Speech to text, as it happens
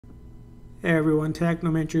Hey everyone,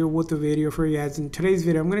 Technomentary here with a video for you guys. In today's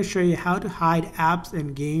video, I'm going to show you how to hide apps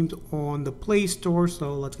and games on the Play Store.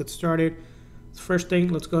 So let's get started. First thing,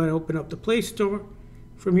 let's go ahead and open up the Play Store.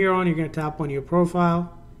 From here on, you're going to tap on your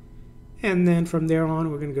profile. And then from there on,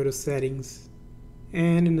 we're going to go to Settings.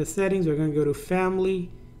 And in the Settings, we're going to go to Family,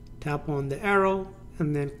 tap on the arrow,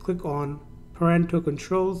 and then click on Parental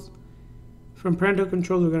Controls. From Parental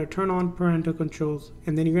Controls, we're going to turn on Parental Controls,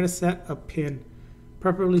 and then you're going to set a PIN.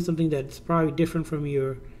 Preferably something that's probably different from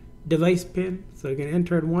your device pin. So you're going to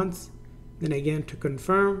enter it once, then again to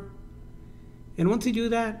confirm. And once you do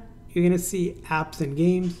that, you're going to see apps and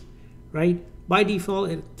games, right? By default,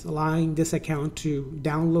 it's allowing this account to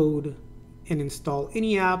download and install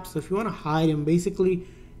any apps. So if you want to hide them, basically,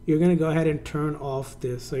 you're going to go ahead and turn off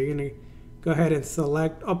this. So you're going to go ahead and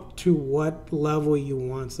select up to what level you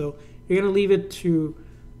want. So you're going to leave it to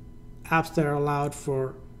apps that are allowed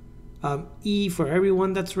for E for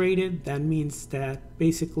everyone that's rated. That means that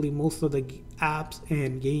basically most of the apps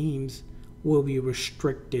and games will be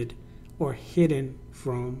restricted or hidden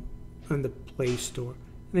from on the Play Store. And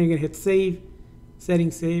then you're gonna hit save,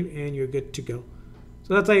 settings save, and you're good to go.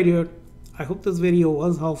 So that's how you do it. I hope this video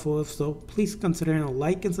was helpful. If so, please consider hitting a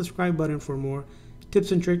like and subscribe button for more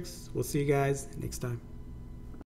tips and tricks. We'll see you guys next time.